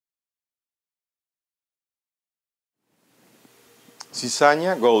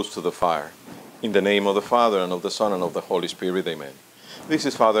Cizania goes to the fire. In the name of the Father, and of the Son, and of the Holy Spirit, amen. This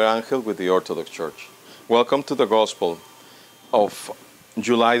is Father Angel with the Orthodox Church. Welcome to the Gospel of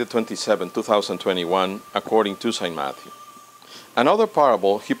July the 27th, 2021, according to St. Matthew. Another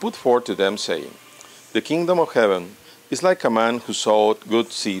parable he put forth to them, saying, The kingdom of heaven is like a man who sowed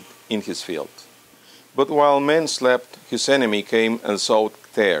good seed in his field. But while men slept, his enemy came and sowed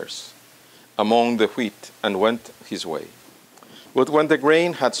tares among the wheat, and went his way. But when the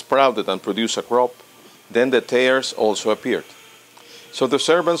grain had sprouted and produced a crop, then the tares also appeared. So the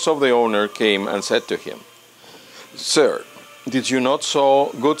servants of the owner came and said to him, Sir, did you not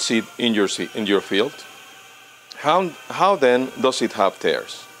sow good seed in your field? How then does it have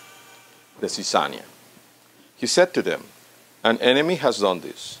tares? The Cizania. He said to them, An enemy has done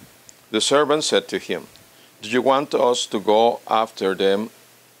this. The servant said to him, Do you want us to go after them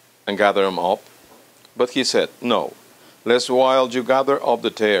and gather them up? But he said, No, lest while you gather up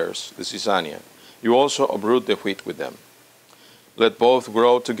the tares, the Cizania, you also uproot the wheat with them. Let both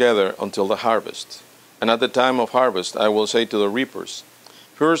grow together until the harvest. And at the time of harvest I will say to the reapers,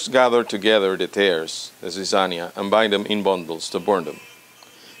 First gather together the tares, the Cizania, and bind them in bundles to burn them.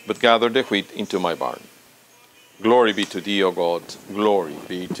 But gather the wheat into my barn. Glory be to thee, O God, glory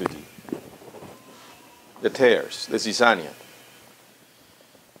be to thee. The tares, the Cizania.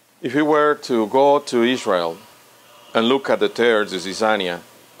 If we were to go to Israel and look at the tares, the Cizania,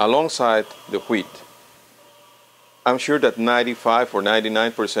 alongside the wheat, I'm sure that 95 or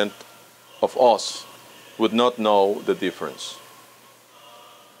 99% of us would not know the difference.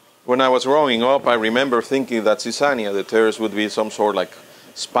 When I was growing up, I remember thinking that Cizania, the tares, would be some sort like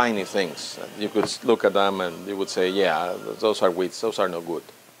spiny things. You could look at them and you would say, yeah, those are weeds, those are no good.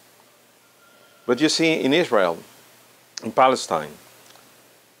 But you see, in Israel, in Palestine,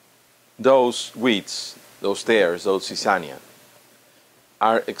 those weeds, those tares, those Cizania,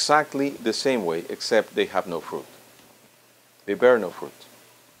 are exactly the same way, except they have no fruit. They bear no fruit.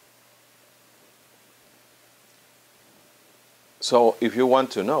 So if you want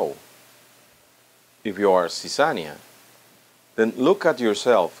to know if you are Cizania, then look at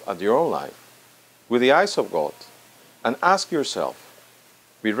yourself, at your own life, with the eyes of God, and ask yourself,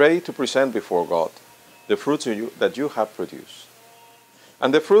 be ready to present before God the fruits that you have produced.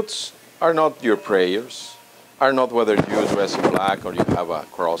 And the fruits are not your prayers, are not whether you dress in black or you have a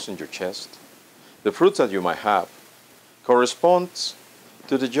cross in your chest. The fruits that you might have corresponds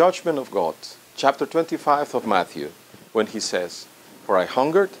to the judgment of God, chapter 25 of Matthew, when he says, For I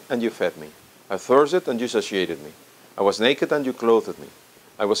hungered and you fed me, I thirsted and you satiated me, I was naked and you clothed me,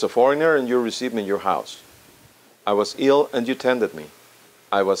 I was a foreigner and you received me in your house, I was ill and you tended me,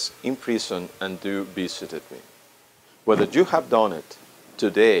 I was in prison and you visited me. Whether you have done it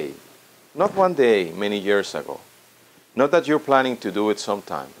today, not one day, many years ago, not that you're planning to do it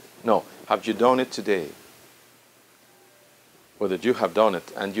sometime, no, have you done it today? Whether you have done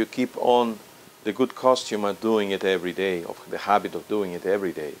it and you keep on the good costume of doing it every day, of the habit of doing it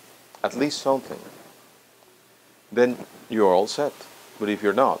every day, at least something, then you're all set. But if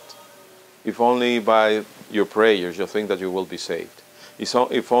you're not, if only by your prayers you think that you will be saved,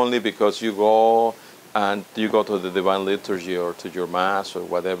 if only because you go to the divine liturgy or to your mass or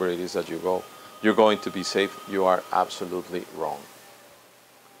whatever it is that you go, you're going to be saved, you are absolutely wrong.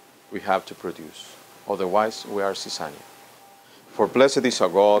 We have to produce. Otherwise, we are Cizania. For blessed is our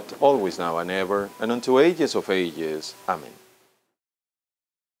God, always, now, and ever, and unto ages of ages. Amen.